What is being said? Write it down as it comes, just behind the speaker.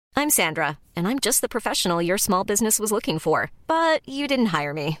I'm Sandra, and I'm just the professional your small business was looking for. But you didn't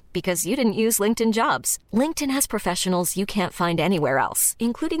hire me because you didn't use LinkedIn Jobs. LinkedIn has professionals you can't find anywhere else,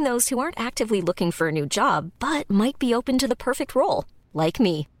 including those who aren't actively looking for a new job, but might be open to the perfect role, like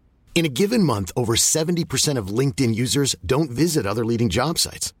me. In a given month, over 70% of LinkedIn users don't visit other leading job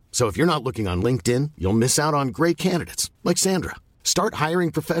sites. So if you're not looking on LinkedIn, you'll miss out on great candidates like Sandra. Start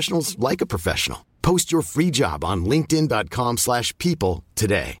hiring professionals like a professional. Post your free job on linkedin.com/people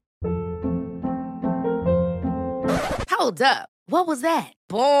today. Hold up. What was that?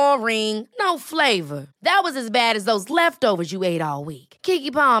 Boring. No flavor. That was as bad as those leftovers you ate all week.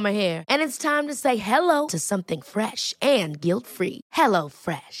 Keke Palmer here, and it's time to say hello to something fresh and guilt-free. Hello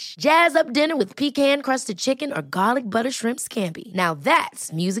Fresh. Jazz up dinner with pecan-crusted chicken or garlic butter shrimp scampi. Now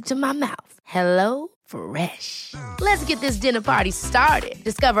that's music to my mouth. Hello Fresh. Let's get this dinner party started.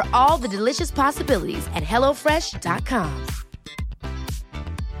 Discover all the delicious possibilities at hellofresh.com.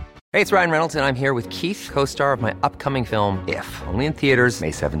 Hey, it's Ryan Reynolds, and I'm here with Keith, co-star of my upcoming film, If, only in theaters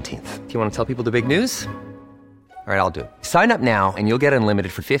May 17th. Do you want to tell people the big news? All right, I'll do it. Sign up now and you'll get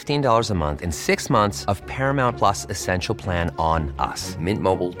unlimited for $15 a month and 6 months of Paramount Plus Essential Plan on us.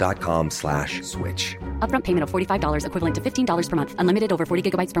 MintMobile.com/switch. Upfront payment of $45 equivalent to $15 per month. Unlimited over 40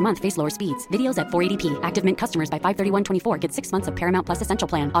 gigabytes per month. Face lower speeds. Videos at 480p. Active Mint customers by 531.24 get 6 months of Paramount Plus Essential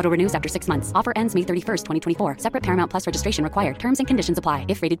Plan. Auto renews after 6 months. Offer ends May 31st, 2024. Separate Paramount Plus registration required. Terms and conditions apply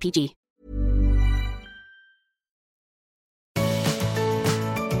if rated PG.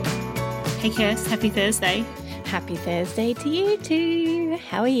 Hey Kirst, happy Thursday. Happy Thursday to you too.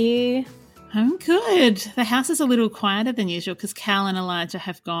 How are you? I'm good. The house is a little quieter than usual because Cal and Elijah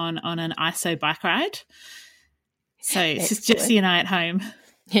have gone on an ISO bike ride. So it's just Jessie and I at home.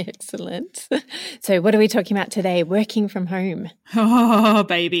 Excellent. So what are we talking about today? Working from home. Oh,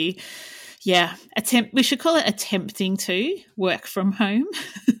 baby. Yeah. We should call it attempting to work from home.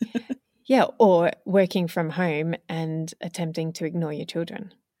 Yeah, or working from home and attempting to ignore your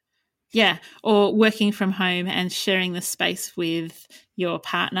children. Yeah, or working from home and sharing the space with your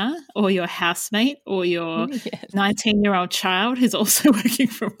partner or your housemate or your 19-year-old child who's also working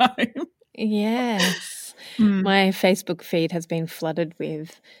from home. Yes. My Facebook feed has been flooded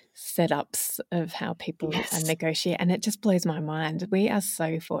with setups of how people negotiate, and it just blows my mind. We are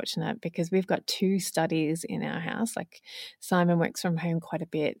so fortunate because we've got 2 studies in our house. Like Simon works from home quite a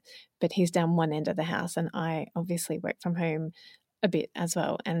bit, but he's down one end of the house, and I obviously work from home a bit as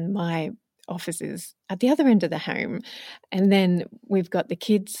well, and my office is at the other end of the home. And then we've got the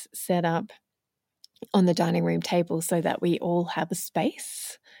kids set up on the dining room table so that we all have a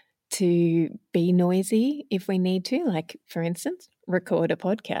space to be noisy if we need to, like for instance record a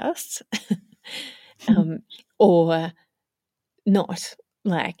podcast or not,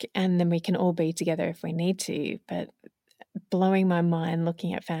 like, and then we can all be together if we need to. But blowing my mind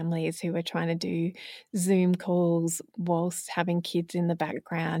looking at families who are trying to do Zoom calls whilst having kids in the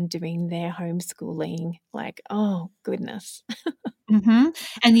background doing their homeschooling. Like, oh, goodness. Mm-hmm.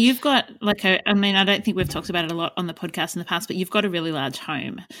 And you've got I don't think we've talked about it a lot on the podcast in the past, but you've got a really large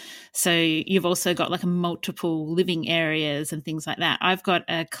home. So you've also got like a multiple living areas and things like that. I've got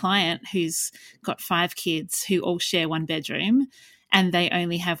a client who's got 5 kids who all share one bedroom, and they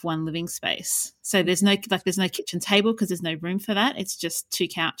only have one living space. So there's no kitchen table because there's no room for that. It's just 2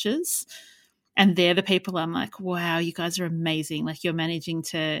 couches. And they're the people I'm like, wow, you guys are amazing. Like you're managing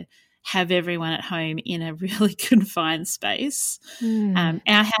to have everyone at home in a really confined space. Our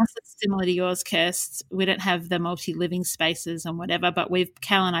house is similar to yours, Kirst. We don't have the multi-living spaces and whatever, but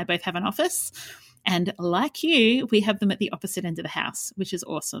Cal and I both have an office. And like you, we have them at the opposite end of the house, which is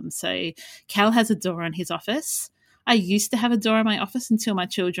awesome. So Cal has a door on his office. I used to have a door in my office until my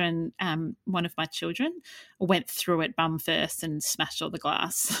children, one of my children, went through it bum first and smashed all the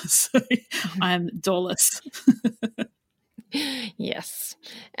glass. So I'm doorless. Yes.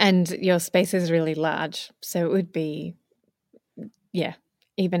 And your space is really large. So it would be,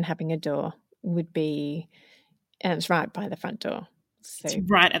 even having a door would be, and it's right by the front door. So. It's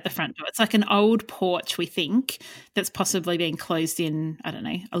right at the front door. It's like an old porch, we think, that's possibly been closed in, I don't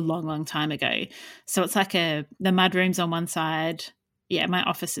know, a long, long time ago. So it's like the mudroom's on one side. Yeah, my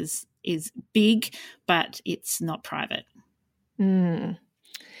office is big, but it's not private.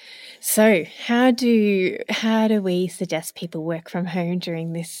 So how do we suggest people work from home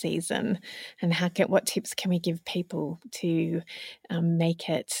during this season, and what tips can we give people to make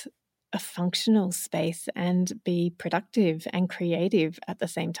it a functional space and be productive and creative at the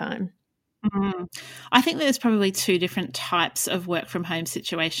same time? I think there's probably two different types of work from home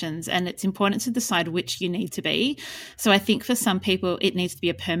situations, and it's important to decide which you need to be. So I think for some people it needs to be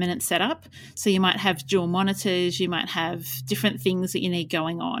a permanent setup. So you might have dual monitors, you might have different things that you need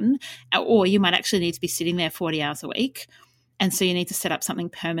going on, or you might actually need to be sitting there 40 hours a week. And so you need to set up something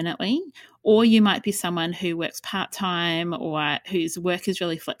permanently. Or you might be someone who works part-time or whose work is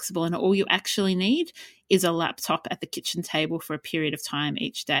really flexible, and all you actually need is a laptop at the kitchen table for a period of time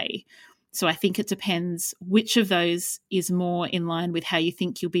each day. So I think it depends which of those is more in line with how you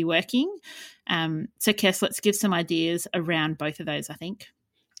think you'll be working. So Kes, let's give some ideas around both of those, I think.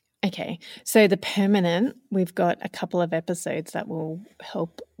 Okay, so the permanent, we've got a couple of episodes that will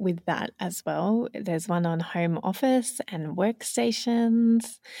help with that as well. There's one on home office and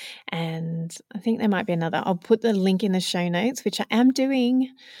workstations, and I think there might be another. I'll put the link in the show notes, which I am doing.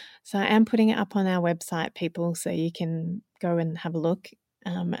 So I am putting it up on our website, people, so you can go and have a look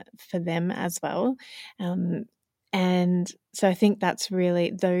for them as well. And so I think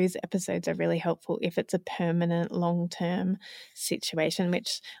those episodes are really helpful if it's a permanent long-term situation,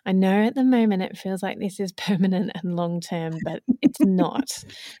 which I know at the moment it feels like this is permanent and long-term, but it's not.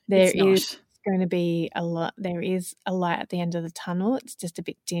 There is going to be a lot. There is a light at the end of the tunnel. It's just a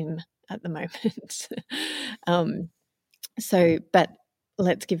bit dim at the moment. But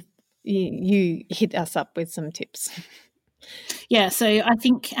let's give you hit us up with some tips. Yeah, so I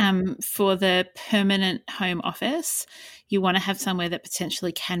think for the permanent home office, you want to have somewhere that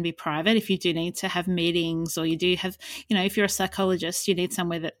potentially can be private if you do need to have meetings, or you do have, if you're a psychologist, you need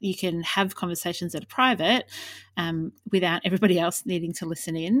somewhere that you can have conversations that are private without everybody else needing to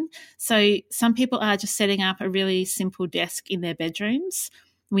listen in. So some people are just setting up a really simple desk in their bedrooms.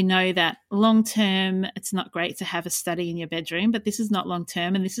 We know that long term, it's not great to have a study in your bedroom, but this is not long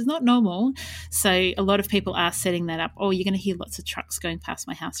term and this is not normal. So a lot of people are setting that up. Oh, you're going to hear lots of trucks going past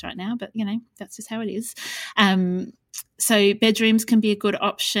my house right now, but that's just how it is. So bedrooms can be a good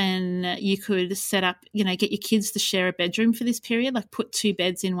option. You could set up, get your kids to share a bedroom for this period, like put 2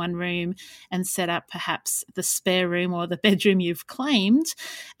 beds in one room and set up perhaps the spare room or the bedroom you've claimed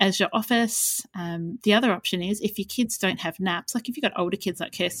as your office. The other option is if your kids don't have naps, like if you've got older kids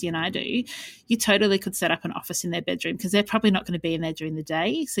like Kirsty and I do, you totally could set up an office in their bedroom because they're probably not going to be in there during the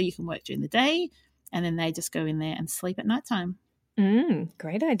day. So you can work during the day and then they just go in there and sleep at nighttime.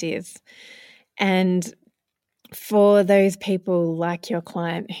 Great ideas. And for those people like your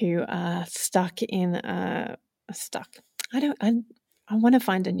client who are stuck in I want to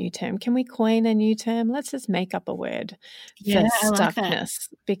find a new term. Can we coin a new term? Let's just make up a word for stuckness,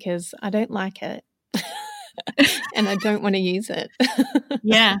 because I don't like it and I don't want to use it.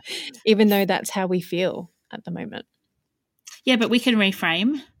 Yeah. Even though that's how we feel at the moment. Yeah, but we can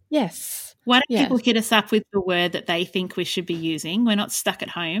reframe. Yes. Why don't people hit us up with the word that they think we should be using? We're not stuck at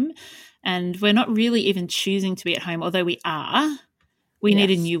home. And we're not really even choosing to be at home, although we are. We need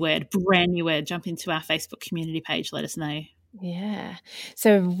a new word, brand new word. Jump into our Facebook community page. Let us know. Yeah.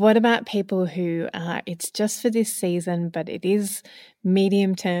 So what about people who it's just for this season, but it is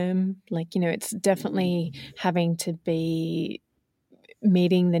medium term? Like, it's definitely having to be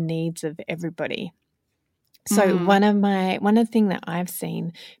meeting the needs of everybody. So one of the things that I've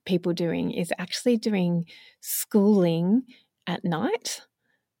seen people doing is actually doing schooling at night.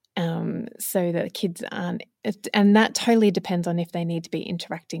 So that kids aren't, and that totally depends on if they need to be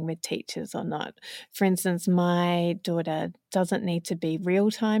interacting with teachers or not. For instance, my daughter doesn't need to be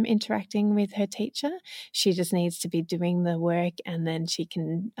real-time interacting with her teacher. She just needs to be doing the work, and then she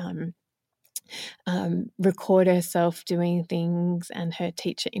can record herself doing things, and her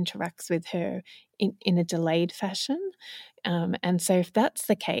teacher interacts with her in a delayed fashion. And so if that's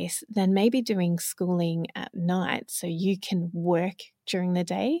the case, then maybe doing schooling at night so you can work during the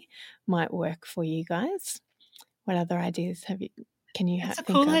day might work for you guys. What other ideas can you have? That's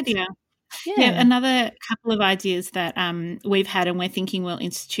a cool idea. Yeah, another couple of ideas that we've had and we're thinking we'll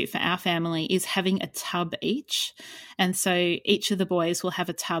institute for our family is having a tub each. And so each of the boys will have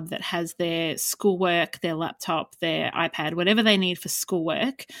a tub that has their schoolwork, their laptop, their iPad, whatever they need for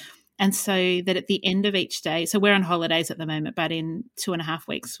schoolwork. And so that at the end of each day, so we're on holidays at the moment, but in 2.5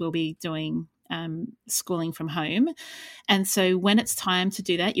 weeks we'll be doing schooling from home. And so when it's time to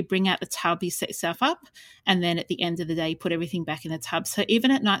do that, you bring out the tub, you set yourself up, and then at the end of the day, you put everything back in the tub. So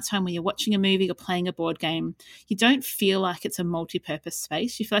even at nighttime when you're watching a movie or playing a board game, you don't feel like it's a multi-purpose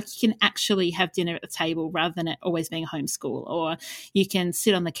space. You feel like you can actually have dinner at the table rather than it always being homeschool, or you can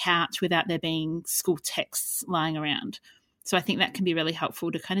sit on the couch without there being school texts lying around. So I think that can be really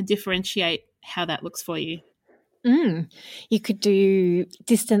helpful to kind of differentiate how that looks for you. You could do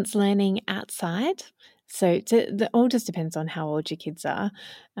distance learning outside. So it all just depends on how old your kids are.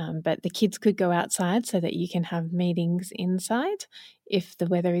 But the kids could go outside so that you can have meetings inside if the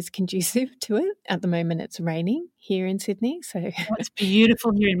weather is conducive to it. At the moment, it's raining here in Sydney. So it's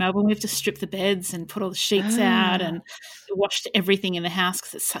beautiful here in Melbourne. We have to strip the beds and put all the sheets out and wash everything in the house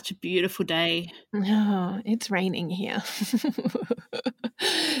because it's such a beautiful day. Oh, it's raining here.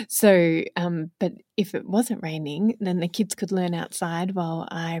 So, but if it wasn't raining, then the kids could learn outside while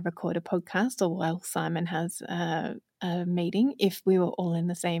I record a podcast or while Simon has a meeting if we were all in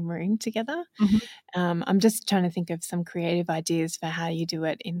the same room together. Mm-hmm. I'm just trying to think of some creative ideas for how you do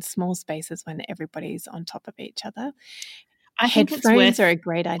it in small spaces when everybody's on top of each other. I think headphones are a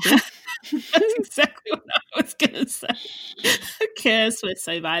great idea. That's exactly what I was going to say. Kirst, we're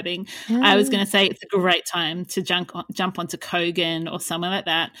so vibing. I was going to say it's a great time to jump onto Kogan or somewhere like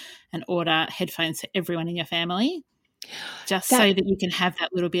that and order headphones for everyone in your family, just so that you can have that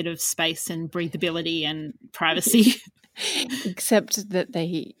little bit of space and breathability and privacy. Except that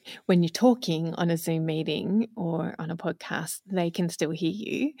when you're talking on a Zoom meeting or on a podcast, they can still hear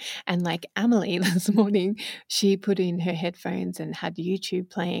you. And like Amelie this morning, she put in her headphones and had YouTube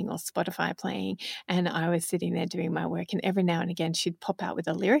playing or Spotify playing, and I was sitting there doing my work, and every now and again she'd pop out with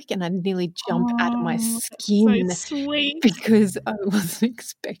a lyric and I'd nearly jump out of my skin so sweet. Because I wasn't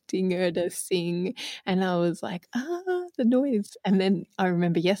expecting her to sing, and I was like, the noise. And then I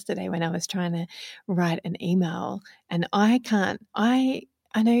remember yesterday when I was trying to write an email, and I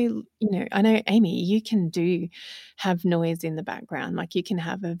know, Amy, you can have noise in the background. Like you can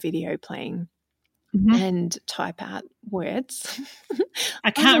have a video playing and type out words. I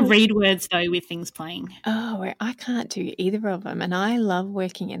can't read words though with things playing. Oh, I can't do either of them. And I love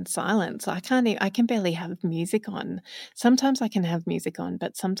working in silence. I can barely have music on. Sometimes I can have music on,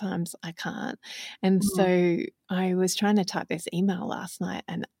 but sometimes I can't. And so I was trying to type this email last night,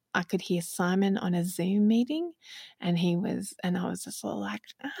 and I could hear Simon on a Zoom meeting, and I was just all like,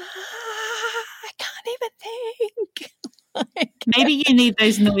 I can't even think. Maybe you need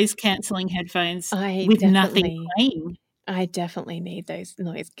those noise cancelling headphones with nothing playing. I definitely need those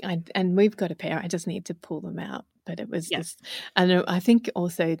noise, and we've got a pair. I just need to pull them out. But it was just, I don't know. I think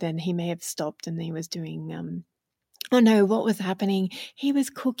also then he may have stopped and he was doing oh no, what was happening? He was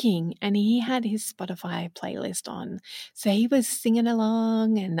cooking and he had his Spotify playlist on. So he was singing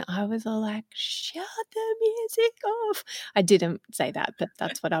along and I was all like, shut the music off. I didn't say that, but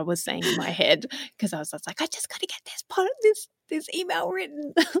that's what I was saying in my head, because I was just like, I just got to get this email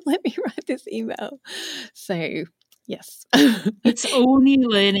written. Let me write this email. So yes. It's all new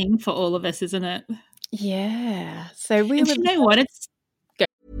learning for all of us, isn't it? Yeah. So you know what?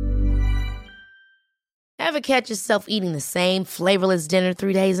 Ever catch yourself eating the same flavorless dinner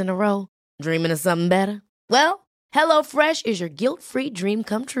 3 days in a row? Dreaming of something better? Well, HelloFresh is your guilt-free dream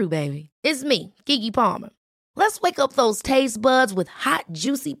come true, baby. It's me, Keke Palmer. Let's wake up those taste buds with hot,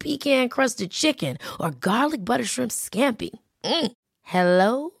 juicy pecan-crusted chicken or garlic butter shrimp scampi.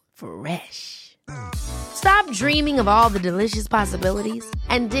 HelloFresh. Stop dreaming of all the delicious possibilities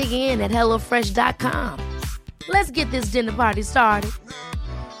and dig in at HelloFresh.com. Let's get this dinner party started.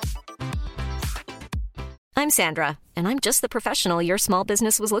 I'm Sandra, and I'm just the professional your small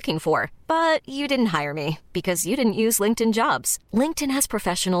business was looking for. But you didn't hire me because you didn't use LinkedIn Jobs. LinkedIn has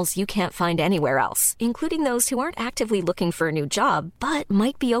professionals you can't find anywhere else, including those who aren't actively looking for a new job, but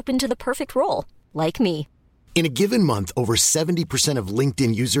might be open to the perfect role, like me. In a given month, over 70% of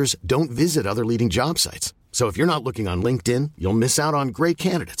LinkedIn users don't visit other leading job sites. So if you're not looking on LinkedIn, you'll miss out on great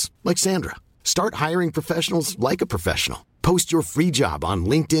candidates like Sandra. Start hiring professionals like a professional. Post your free job on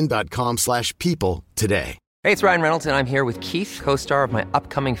linkedin.com/people today. Hey, it's Ryan Reynolds, and I'm here with Keith, co-star of my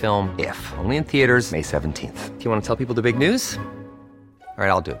upcoming film, If, only in theaters May 17th. Do you want to tell people the big news? All right,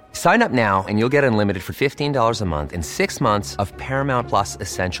 I'll do it. Sign up now and you'll get unlimited for $15 a month and 6 months of Paramount Plus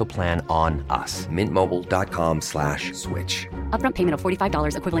Essential Plan on us. MintMobile.com/switch. Upfront payment of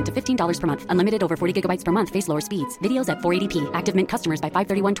 $45 equivalent to $15 per month. Unlimited over 40 gigabytes per month. Face lower speeds. Videos at 480p. Active Mint customers by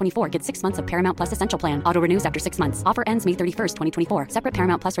 531.24 get 6 months of Paramount Plus Essential Plan. Auto renews after 6 months. Offer ends May 31st, 2024. Separate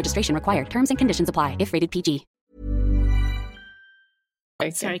Paramount Plus registration required. Terms and conditions apply if rated PG.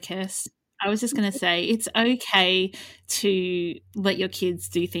 Sorry, Kirst. I was just going to say it's okay to let your kids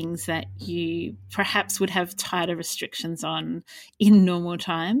do things that you perhaps would have tighter restrictions on in normal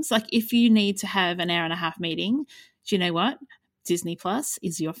times. Like if you need to have an hour and a half meeting, do you know what? Disney Plus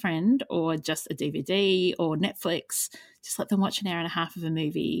is your friend, or just a DVD or Netflix. Just let them watch an hour and a half of a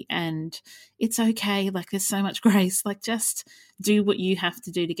movie and it's okay. Like there's so much grace. Like just do what you have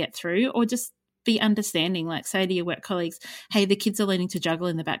to do to get through, or just be understanding, like say to your work colleagues, hey, the kids are learning to juggle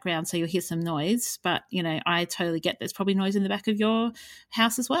in the background, so you'll hear some noise, but, you know, I totally get there's probably noise in the back of your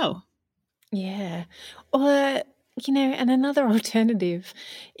house as well. Yeah. Or, and another alternative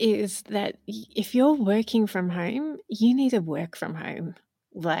is that if you're working from home, you need to work from home.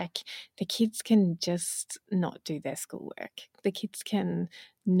 Like, the kids can just not do their schoolwork. The kids can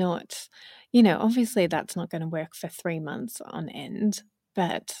not, obviously that's not going to work for 3 months on end,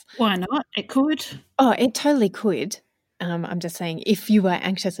 but why not? It could. Oh, it totally could. I'm just saying, if you are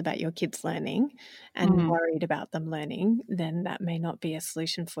anxious about your kids learning and worried about them learning, then that may not be a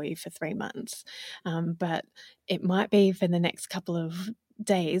solution for you for 3 months. But it might be for the next couple of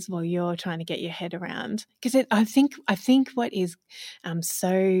days while you're trying to get your head around. Because I think what is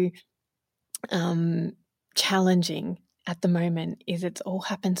so challenging at the moment is it's all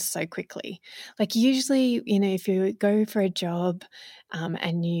happens so quickly. Like, usually, if you go for a job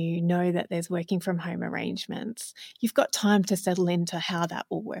and you know that there's working from home arrangements, you've got time to settle into how that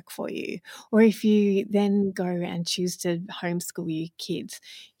will work for you. Or if you then go and choose to homeschool your kids,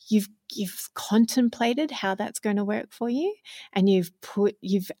 you've contemplated how that's going to work for you, and you've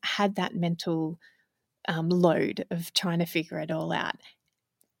had that mental load of trying to figure it all out.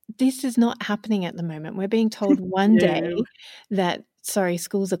 This is not happening at the moment. We're being told one day that, sorry,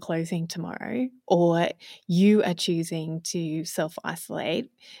 schools are closing tomorrow, or you are choosing to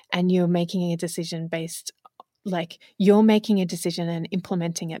self-isolate, and you're making a decision you're making a decision and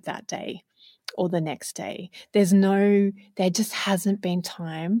implementing it that day or the next day. There just hasn't been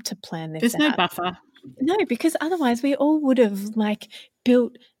time to plan this out. There's no buffer. No, because otherwise we all would have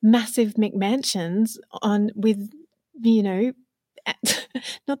built massive McMansions with,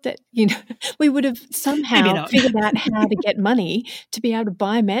 not that, we would have somehow figured out how to get money to be able to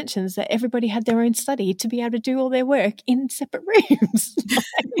buy mansions that everybody had their own study to be able to do all their work in separate rooms.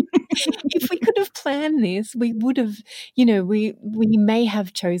 If we could have planned this, we would have, we may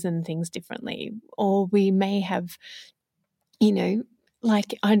have chosen things differently, or we may have,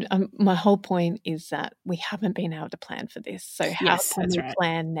 my whole point is that we haven't been able to plan for this. So how can we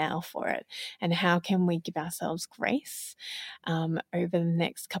plan now for it? And how can we give ourselves grace over the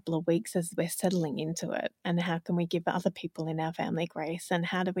next couple of weeks as we're settling into it? And how can we give other people in our family grace? And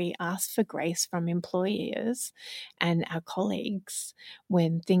how do we ask for grace from employers and our colleagues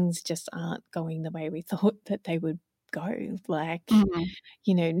when things just aren't going the way we thought that they would go?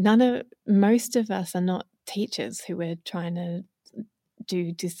 Most of us are not teachers who are trying to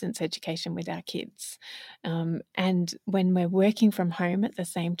do distance education with our kids. And when we're working from home at the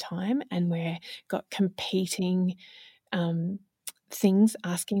same time and we're got competing things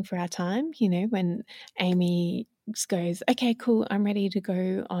asking for our time, when Amy goes, okay, cool, I'm ready to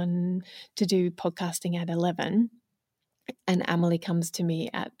go on to do podcasting at 11. And Emily comes to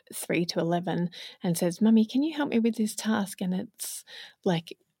me at 3 to 11 and says, Mummy, can you help me with this task? And it's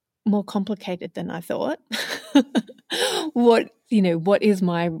more complicated than I thought. What is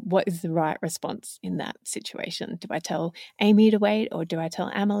the right response in that situation? Do I tell Amy to wait, or do I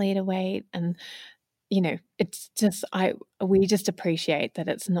tell Emily to wait? And it's just we just appreciate that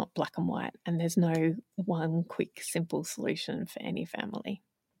it's not black and white, and there's no one quick simple solution for any family.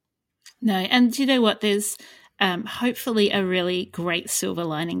 No, and you know what? There's hopefully a really great silver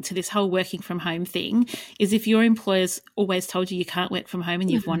lining to this whole working from home thing is if your employer's always told you can't work from home and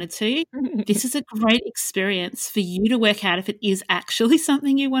you've wanted to, this is a great experience for you to work out if it is actually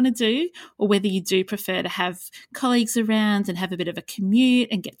something you want to do, or whether you do prefer to have colleagues around and have a bit of a commute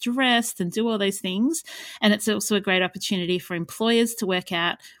and get dressed and do all those things. And it's also a great opportunity for employers to work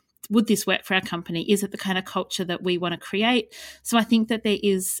out, would this work for our company? Is it the kind of culture that we want to create? So I think that there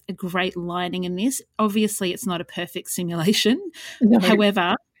is a great lining in this. Obviously, it's not a perfect simulation. No.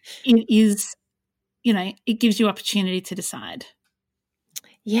 However, it is, it gives you opportunity to decide.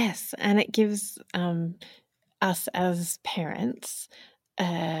 Yes, and it gives us as parents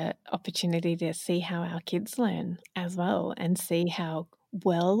opportunity to see how our kids learn as well, and see how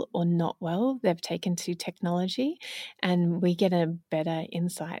well or not well they've taken to technology, and we get a better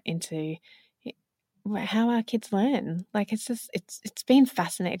insight into how our kids learn. It's been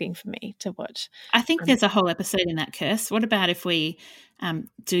fascinating for me to watch. I think there's a whole episode in that, Kirst. What about if we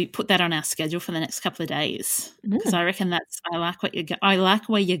do put that on our schedule for the next couple of days? Because I reckon I like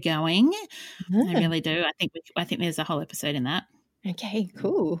where you're going. I really do. I think there's a whole episode in that. Okay,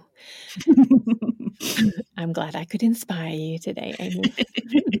 cool. I'm glad I could inspire you today, Amy.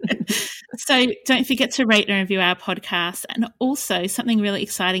 So don't forget to rate and review our podcast. And also something really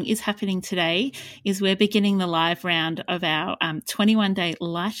exciting is happening today is we're beginning the live round of our 21-day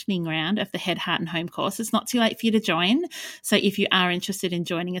lightning round of the Head, Heart and Home course. It's not too late for you to join. So if you are interested in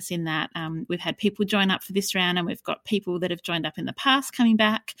joining us in that, we've had people join up for this round, and we've got people that have joined up in the past coming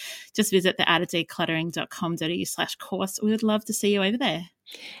back. Just visit the artofdecluttering.com.au/course. We would love to see you over there.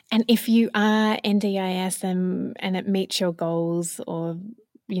 And if you are NDIS and it meets your goals, or,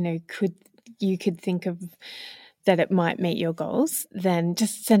 you could think of that it might meet your goals, then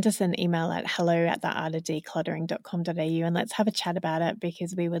just send us an email at hello@theartofdecluttering.com.au and let's have a chat about it,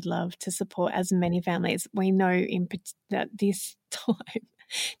 because we would love to support as many families. We know that this time,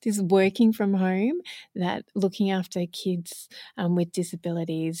 this working from home, that looking after kids with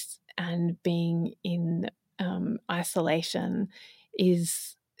disabilities and being in isolation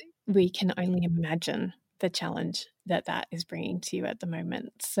we can only imagine the challenge that is bringing to you at the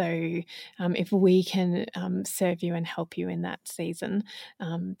moment. So if we can serve you and help you in that season,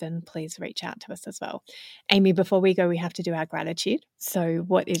 then please reach out to us as well. Amy, before we go, we have to do our gratitude. So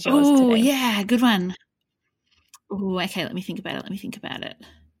what is yours today? Oh, yeah, good one. Oh, okay, let me think about it.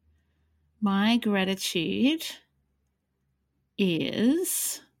 My gratitude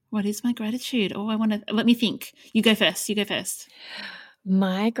is... What is my gratitude? Oh, let me think. You go first.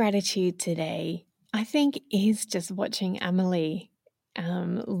 My gratitude today, I think, is just watching Emily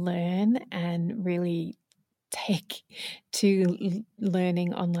learn and really take to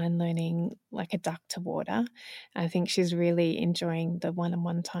online learning like a duck to water. I think she's really enjoying the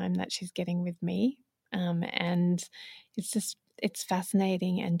one-on-one time that she's getting with me. And it's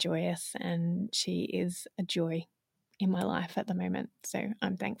fascinating and joyous, and she is a joy in my life at the moment. So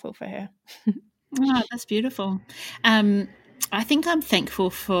I'm thankful for her. Oh, that's beautiful. I think I'm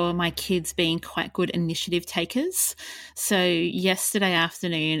thankful for my kids being quite good initiative takers. So yesterday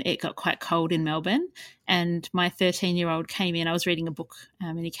afternoon it got quite cold in Melbourne, and my 13-year-old came in. I was reading a book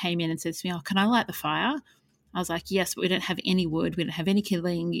and he came in and said to me, "Oh, can I light the fire?" I was like, "Yes, but we don't have any wood. We don't have any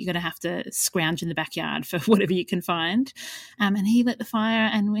kindling. You're going to have to scrounge in the backyard for whatever you can find." And he lit the fire,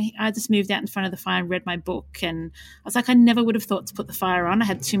 and I just moved out in front of the fire and read my book. And I was like, I never would have thought to put the fire on. I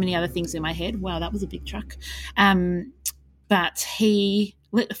had too many other things in my head. Wow, that was a big truck. But he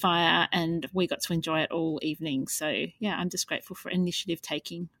lit the fire and we got to enjoy it all evening. So, yeah, I'm just grateful for initiative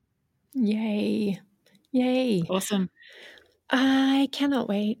taking. Yay. Awesome. I cannot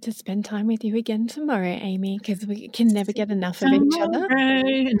wait to spend time with you again tomorrow, Amy, because we can never get enough of each other.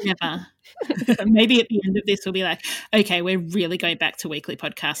 Never. Maybe at the end of this we'll be like, okay, we're really going back to weekly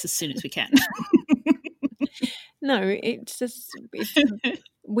podcasts as soon as we can. No,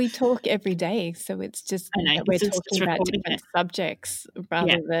 we talk every day, so it's just that we're talking about different subjects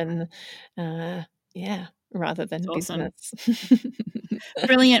rather than business.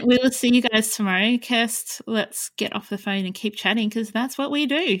 Brilliant. We will see you guys tomorrow. Kirst, let's get off the phone and keep chatting, because that's what we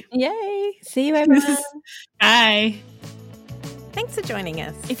do. Yay. See you, everyone. Bye. Thanks for joining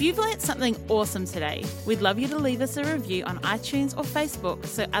us. If you've learnt something awesome today, we'd love you to leave us a review on iTunes or Facebook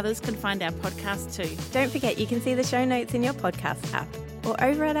so others can find our podcast too. Don't forget, you can see the show notes in your podcast app or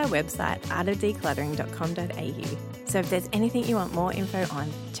over at our website, artofdecluttering.com.au. So if there's anything you want more info on,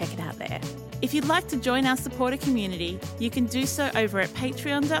 check it out there. If you'd like to join our supporter community, you can do so over at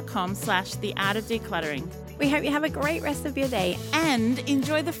patreon.com/theartofdecluttering. We hope you have a great rest of your day and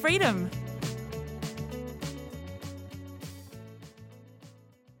enjoy the freedom.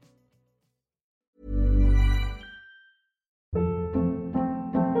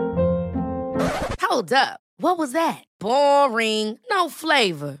 Hold up. What was that? Boring. No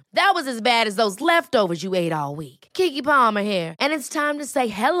flavor. That was as bad as those leftovers you ate all week. Keke Palmer here, and it's time to say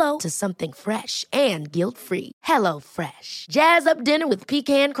hello to something fresh and guilt-free. Hello Fresh. Jazz up dinner with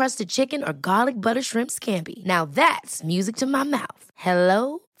pecan-crusted chicken or garlic butter shrimp scampi. Now that's music to my mouth.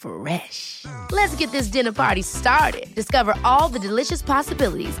 Hello Fresh. Let's get this dinner party started. Discover all the delicious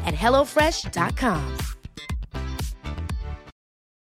possibilities at HelloFresh.com.